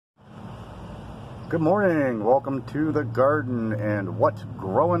Good morning, welcome to the garden and what's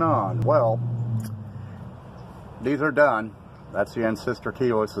growing on. Well, these are done. That's the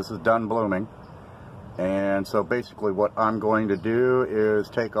Ancistrochilus. This is done blooming. And so basically what I'm going to do is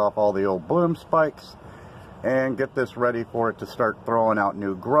take off all the old bloom spikes and get this ready for it to start throwing out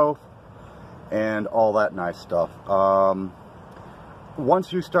new growth and all that nice stuff.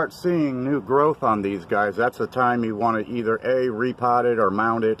 Once you start seeing new growth on these guys, that's the time you want to either repot it or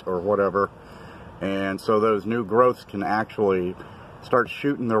mount it or whatever. And so those new growths can actually start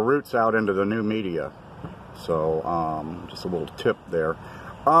shooting their roots out into the new media. So just a little tip there.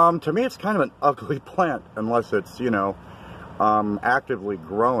 To me, it's kind of an ugly plant unless it's, you know, actively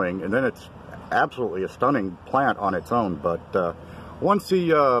growing, and then it's absolutely a stunning plant on its own. But once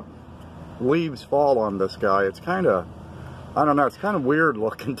the leaves fall on this guy, it's kind of, I don't know, it's kind of weird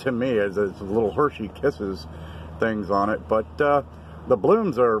looking to me, as it's little Hershey Kisses things on it. But the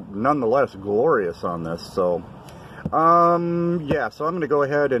blooms are nonetheless glorious on this. So yeah, so I'm going to go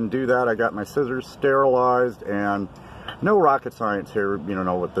ahead and do that. I got my scissors sterilized, and no rocket science here, you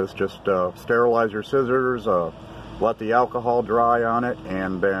know, with this. Just sterilize your scissors, let the alcohol dry on it,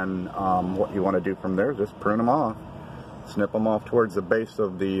 and then what you want to do from there is just prune them off. Snip them off towards the base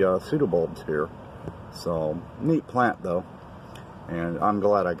of the pseudobulbs here. So, neat plant though, and I'm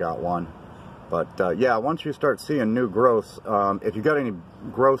glad I got one. But yeah, once you start seeing new growths, if you got any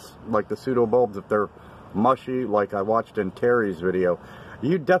growths like the pseudobulbs, if they're mushy, like I watched in Terry's video,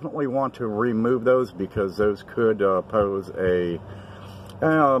 you definitely want to remove those, because those could pose a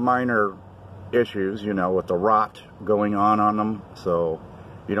minor issues, you know, with the rot going on them. So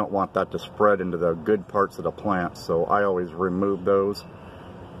you don't want that to spread into the good parts of the plant. So I always remove those.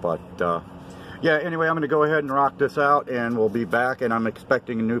 But yeah, anyway, I'm going to go ahead and rock this out, and we'll be back. And I'm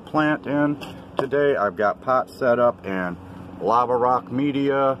expecting a new plant in today. I've got pots set up and lava rock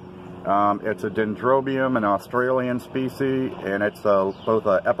media. It's a Dendrobium, an Australian species, and it's both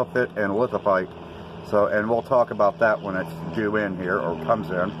an epiphyte and lithophyte. So, and we'll talk about that when it's due in here, or comes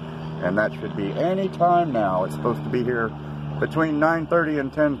in, and that should be any time now. It's supposed to be here between 9:30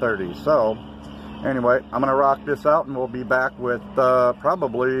 and 10:30. So anyway, I'm going to rock this out, and we'll be back with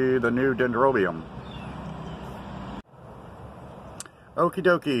probably the new Dendrobium. Okie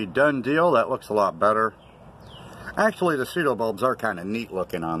dokie, done deal. That looks a lot better. Actually, the pseudobulbs are kind of neat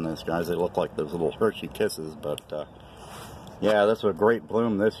looking on this, guys. They look like those little Hershey Kisses. But yeah, this was a great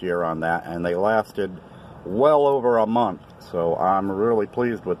bloom this year on that, and they lasted well over a month. So I'm really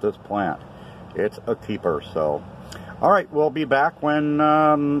pleased with this plant. It's a keeper. So alright, we'll be back when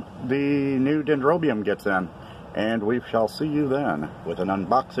the new Dendrobium gets in, and we shall see you then with an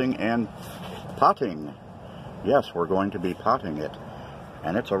unboxing and potting. Yes, we're going to be potting it,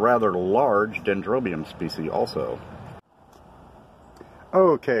 and it's a rather large Dendrobium species also.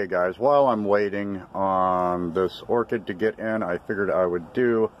 Okay guys, while I'm waiting on this orchid to get in, I figured I would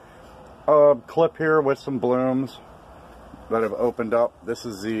do a clip here with some blooms that have opened up. This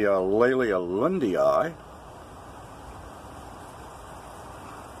is the Laelia lundii.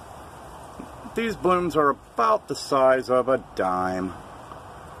 These blooms are about the size of a dime.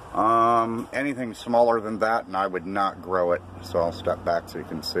 Anything smaller than that and I would not grow it. So I'll step back so you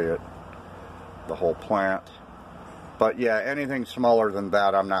can see it, the whole plant. But yeah, anything smaller than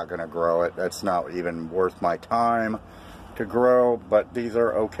that, I'm not going to grow it. That's not even worth my time to grow. But these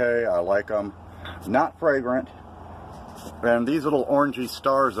are okay. I like them. Not fragrant. And these little orangey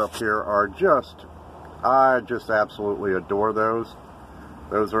stars up here are just, I just absolutely adore those.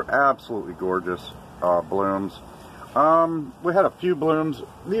 Those are absolutely gorgeous blooms. We had a few blooms.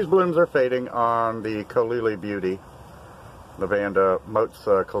 These blooms are fading on the Kalili Beauty, Lavanda Moats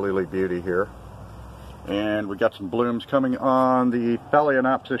Kalili Beauty here. And we got some blooms coming on the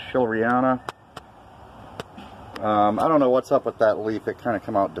Phalaenopsis schilleriana. I don't know what's up with that leaf. It kind of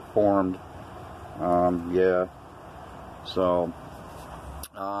came out deformed. Yeah. So,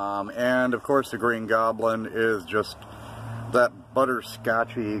 and of course the Green Goblin is just that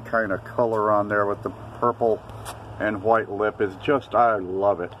butterscotchy kind of color on there with the purple and white lip is just, I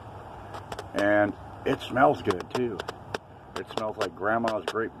love it. And it smells good too. It smells like grandma's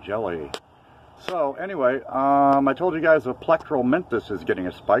grape jelly. So anyway, I told you guys the plectral menthis is getting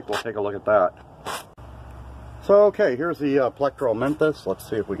a spike. We'll take a look at that. So okay, here's the plectral menthis. Let's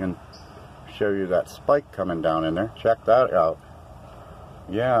see if we can show you that spike coming down in there. Check that out.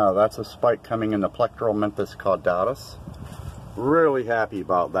 Yeah, that's a spike coming in the plectral menthis caudatus. Really happy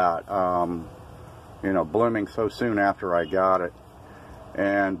about that. You know, blooming so soon after I got it.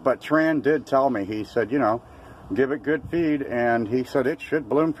 But Tran did tell me, he said, you know, give it good feed, and he said it should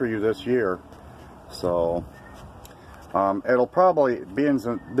bloom for you this year. So It'll probably, being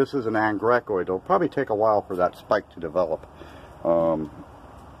this is an angrecoid, it'll probably take a while for that spike to develop.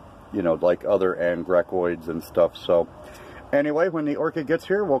 You know, like other angrecoids and stuff. So anyway, when the orchid gets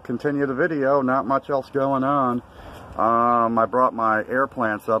here, we'll continue the video. Not much else going on. I brought my air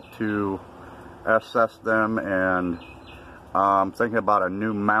plants up to assess them, and I'm thinking about a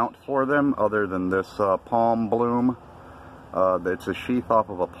new mount for them other than this palm bloom. It's a sheath off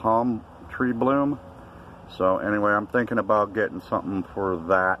of a palm tree bloom. So anyway, I'm thinking about getting something for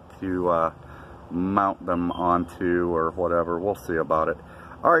that to mount them onto or whatever. We'll see about it.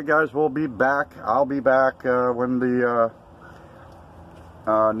 Alright guys, we'll be back. I'll be back when the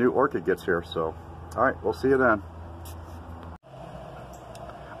new orchid gets here. So, alright, we'll see you then.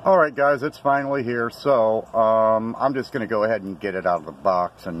 Alright guys, it's finally here. So, I'm just going to go ahead and get it out of the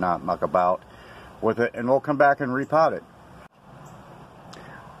box and not muck about with it. And we'll come back and repot it.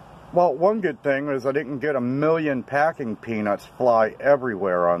 Well, one good thing is I didn't get a million packing peanuts fly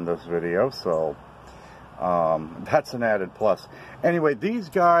everywhere on this video. So, that's an added plus. Anyway, these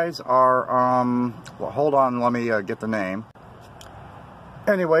guys are, well, hold on, let me get the name.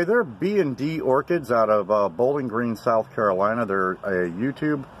 Anyway, they're B&D orchids out of Bowling Green, South Carolina. They're a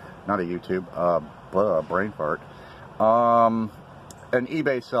brain fart. An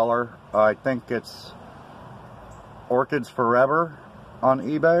eBay seller. I think it's Orchids Forever on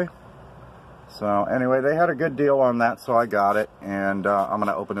eBay. So anyway, they had a good deal on that, so I got it, and I'm going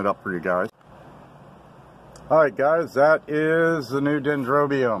to open it up for you guys. Alright guys, that is the new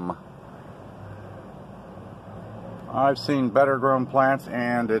Dendrobium. I've seen better grown plants,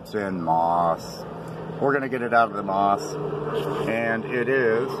 and it's in moss. We're going to get it out of the moss, and it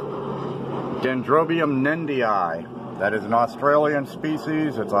is Dendrobium nendii. That is an Australian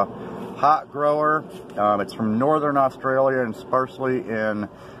species. It's a hot grower. It's from northern Australia and sparsely in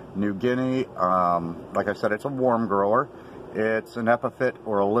New Guinea. Like I said, it's a warm grower. It's an epiphyte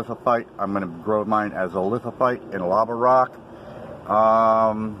or a lithophyte. I'm going to grow mine as a lithophyte in lava rock.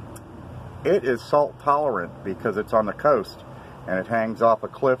 It is salt tolerant because it's on the coast, and it hangs off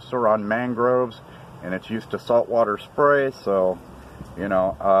of cliffs or on mangroves, and it's used to saltwater spray. So, you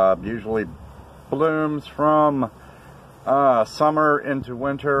know, usually blooms from summer into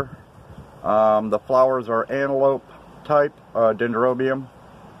winter. The flowers are antelope type Dendrobium.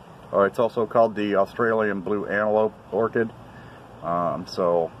 It's also called the Australian blue antelope orchid.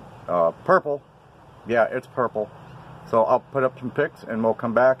 Purple. Yeah, it's purple. So I'll put up some pics, and we'll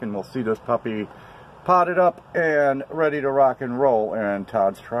come back and we'll see this puppy potted up and ready to rock and roll in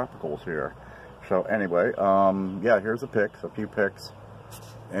Todd's Tropicals here. So anyway, yeah, here's the pics, a few pics.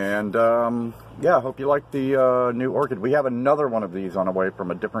 And yeah, hope you like the new orchid. We have another one of these on the way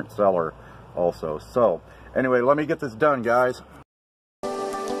from a different seller also. So anyway, let me get this done, guys.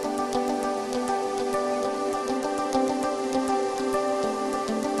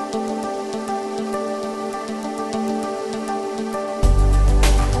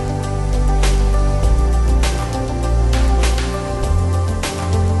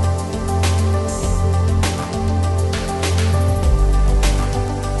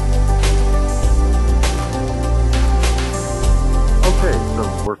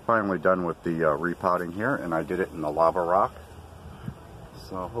 Finally done with the repotting here, and I did it in the lava rock.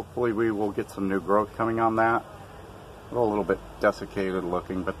 So hopefully we will get some new growth coming on that. A little bit desiccated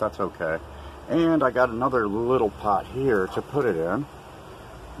looking, but that's okay. And I got another little pot here to put it in.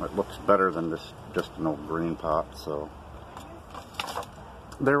 It looks better than this, just an old green pot. So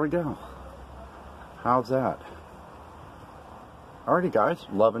there we go. How's that? Alrighty guys,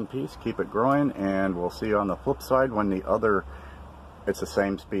 love and peace, keep it growing, and we'll see you on the flip side when the other, it's the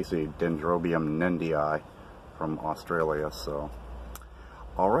same species, Dendrobium nendii from Australia. So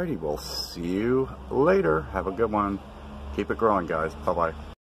alrighty, we'll see you later. Have a good one. Keep it growing, guys. Bye bye.